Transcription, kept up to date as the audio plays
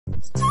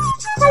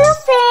Hello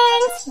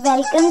friends,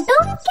 welcome to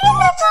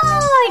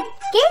Kinderport.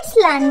 Kids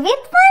learn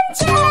with fun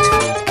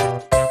channel.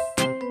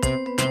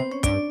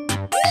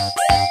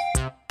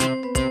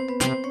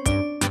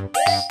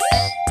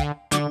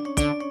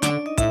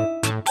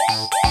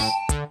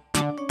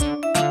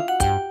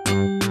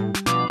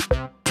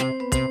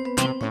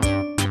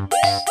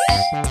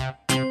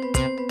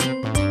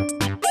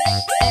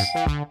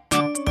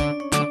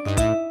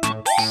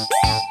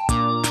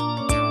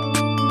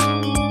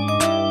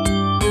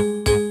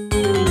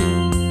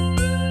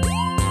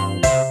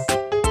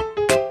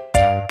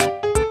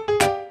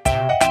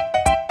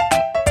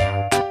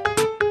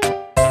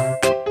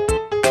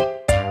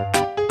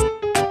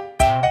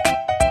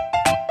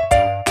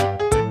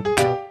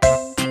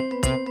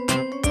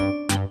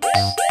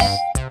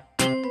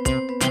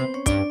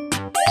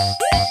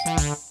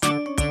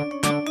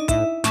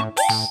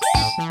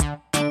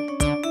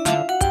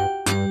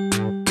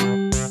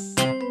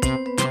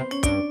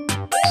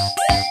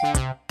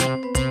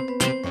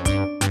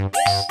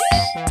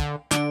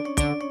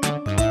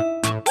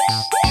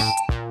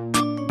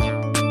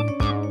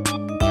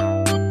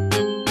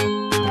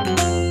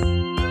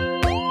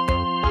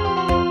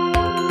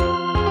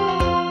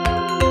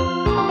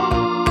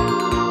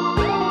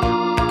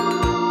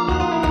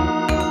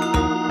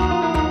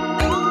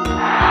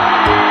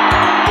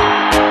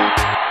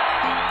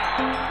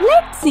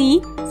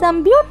 See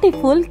some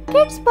beautiful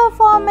kids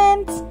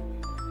performance.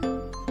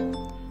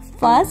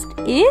 First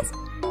is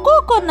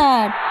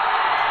coconut.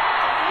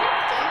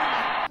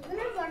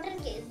 Coconut water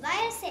case. Why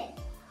I say?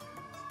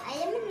 I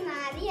am a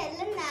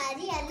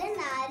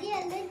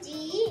नारियल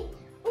जी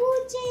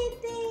ऊंचे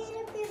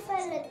पेड़ पे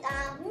फलता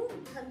हूँ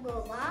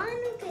भगवान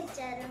के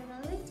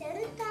चरणों में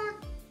चढ़ता.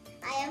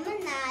 I am a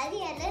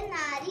नारियल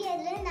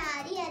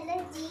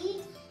जी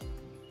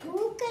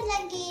भूख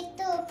लगे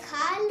तो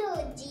खा लो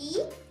जी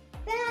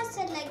प्यास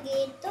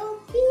लगे तो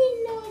P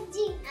low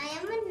ji. I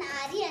am a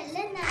नारियल.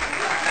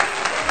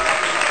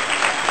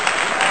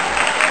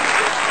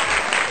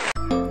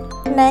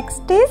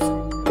 Next is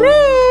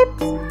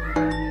grapes.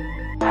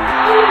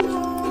 Good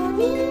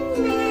morning,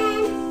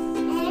 ma'am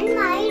and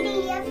my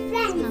dear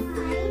friends.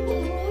 My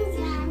name is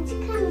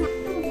Rajkhanna.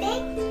 Today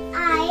I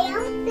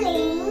am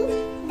playing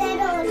the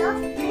role of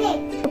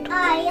grape. I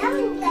am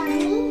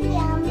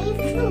yummy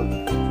fruit.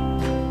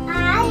 I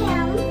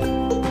am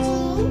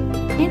eating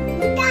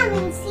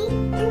vitamin C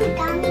and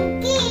vitamin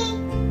K.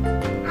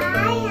 I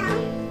am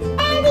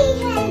very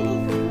healthy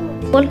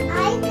fruit. I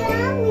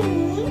come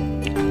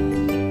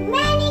in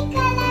many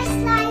colors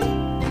like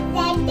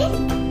red,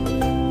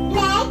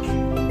 black,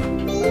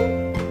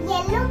 pink,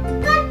 yellow,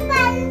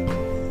 purple.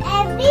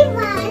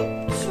 Everyone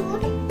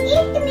should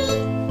eat me.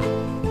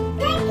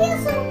 Thank you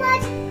so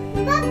much.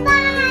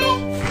 Bye-bye.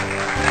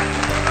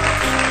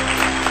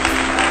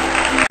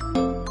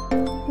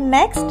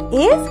 Next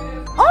is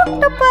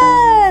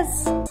octopus.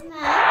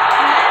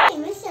 My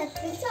name is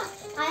Satrisha.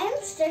 I am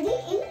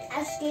studying in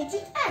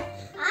SKGF.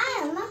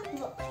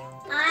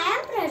 I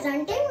am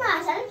presenting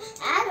myself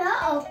as an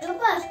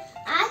octopus.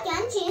 I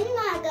can change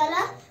my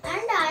color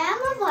and I am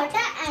a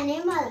water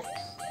animal.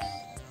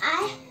 I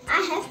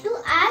have 2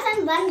 eyes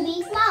and 1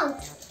 big mouth.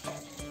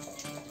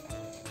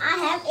 I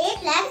have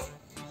 8 legs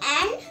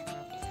and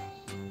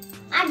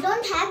I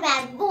don't have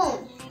backbone.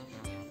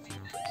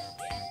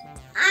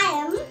 I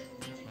am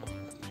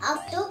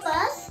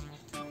octopus.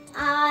 I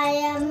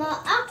am an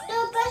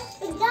octopus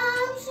with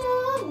arms so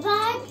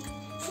bright,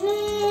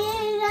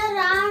 swing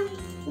around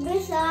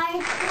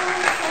beside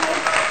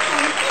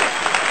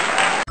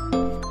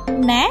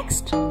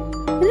Next,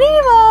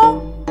 river.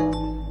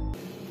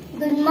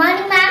 Good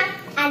morning, ma'am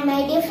and my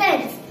dear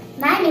friends.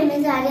 My name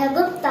is Arya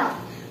Gupta.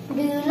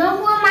 Do you know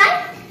who am I?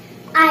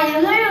 I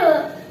am a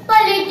river,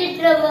 polluted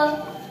river.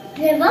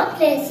 River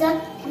plays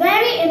a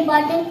very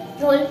important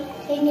role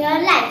in your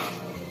life.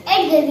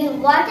 It gives you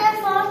water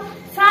for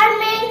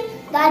farming,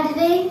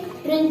 gardening,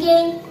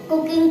 drinking,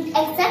 cooking,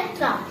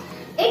 etc.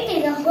 It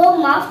is a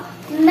home of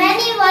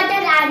many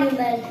water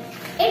animals.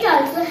 It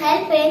also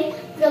helps in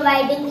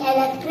providing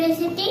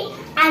electricity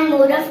and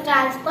mode of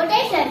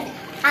transportation.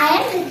 I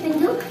am helping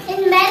you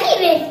in many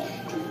ways.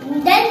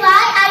 Then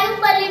why are you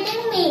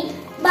polluting me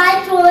by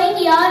throwing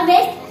your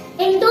waste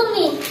into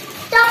me?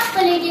 Stop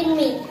polluting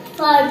me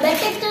for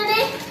better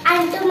today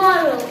and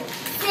tomorrow.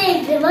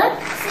 Save river,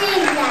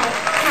 save life.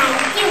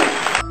 Thank you.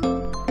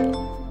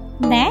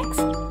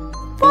 Next,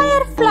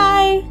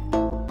 firefly.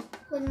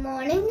 Good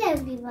morning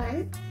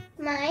everyone.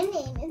 My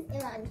name is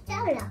Ivan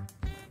Chawla.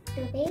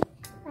 Today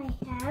I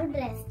have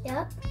dressed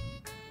up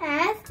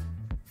as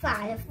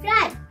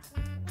firefly.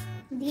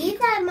 These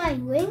are my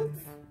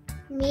wings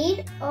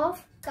made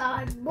of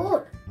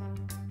cardboard.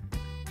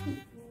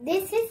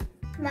 This is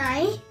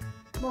my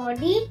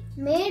body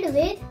made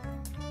with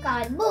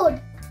cardboard.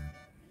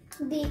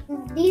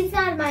 These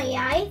are my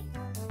eyes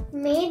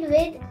made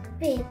with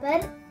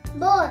paper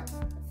boards.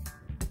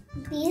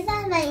 These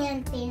are my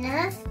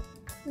antennas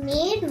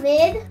made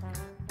with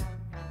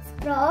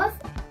straws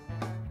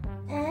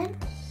and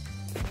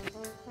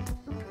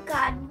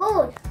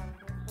cardboard.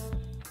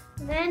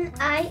 When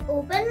I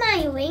open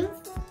my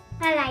wings,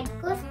 the light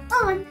goes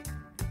on.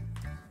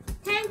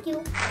 Thank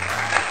you.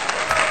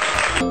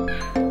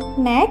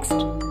 Next,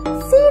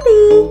 CD.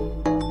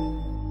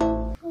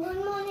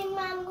 Good morning,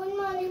 ma'am. Good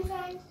morning,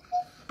 friends.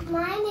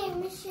 My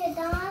name is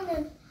Sheda.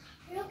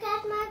 Look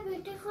at my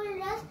beautiful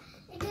dress.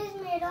 It is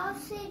made of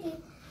CD.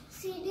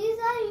 CDs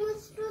are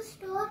used to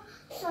store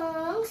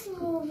songs,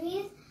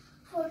 movies,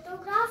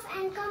 photographs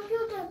and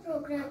computer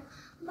programs.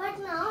 But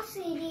now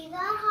CDs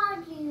are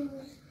hardly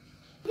used.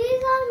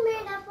 These are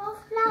made up of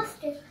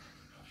plastic.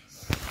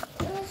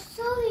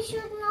 So we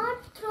should not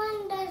throw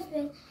in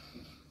dustbin.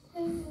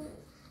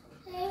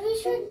 We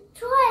should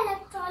throw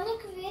electronic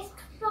waste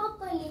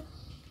properly.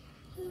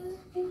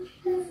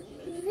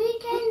 We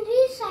can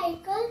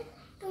recycle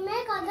to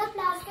make other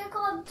plastic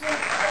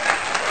objects.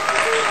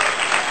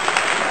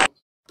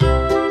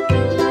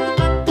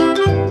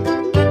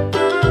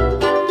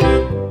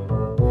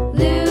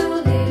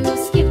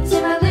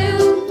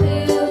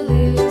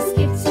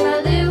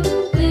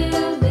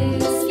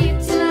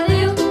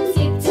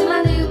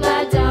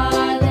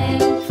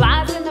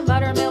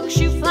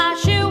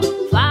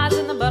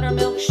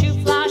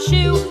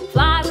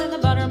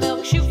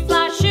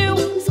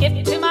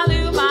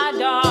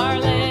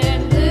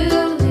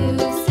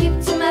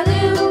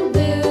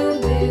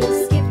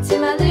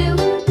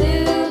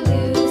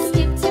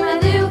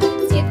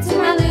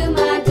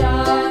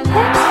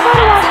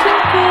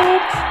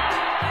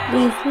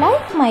 Please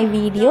like my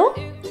video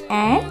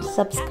and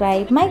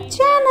subscribe my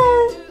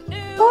channel.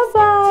 Bye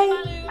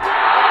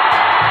bye.